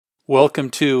Welcome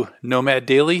to Nomad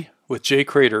Daily with Jay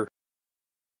Cradeur.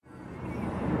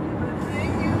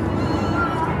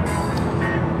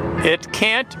 It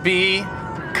can't be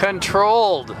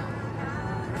controlled.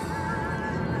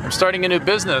 I'm starting a new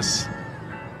business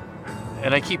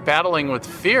and I keep battling with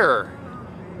fear.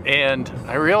 And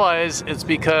I realize it's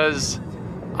because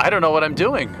I don't know what I'm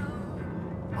doing.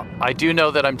 I do know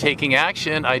that I'm taking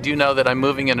action. I do know that I'm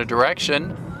moving in a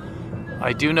direction.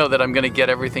 I do know that I'm going to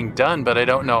get everything done, but I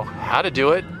don't know how to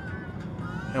do it.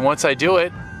 And once I do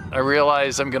it, I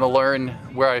realize I'm going to learn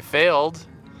where I failed,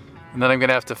 and then I'm going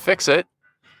to have to fix it,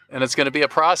 and it's going to be a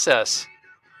process.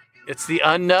 It's the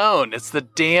unknown. It's the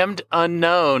damned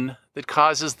unknown that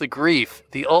causes the grief,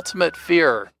 the ultimate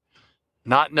fear,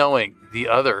 not knowing the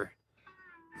other.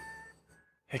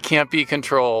 It can't be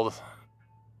controlled.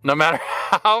 No matter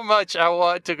how much I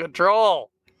want to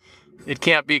control, it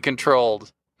can't be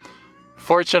controlled.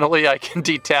 Fortunately, I can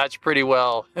detach pretty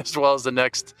well as the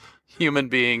next human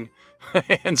being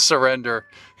and surrender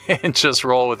and just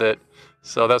roll with it.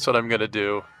 So that's what I'm going to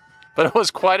do. But it was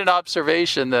quite an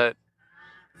observation that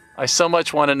I so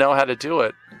much want to know how to do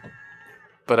it,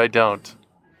 but I don't.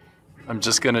 I'm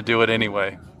just going to do it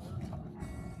anyway.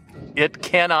 It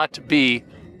cannot be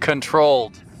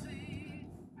controlled.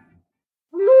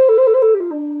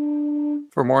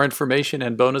 For more information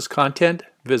and bonus content,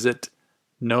 visit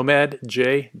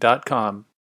nomadj.com.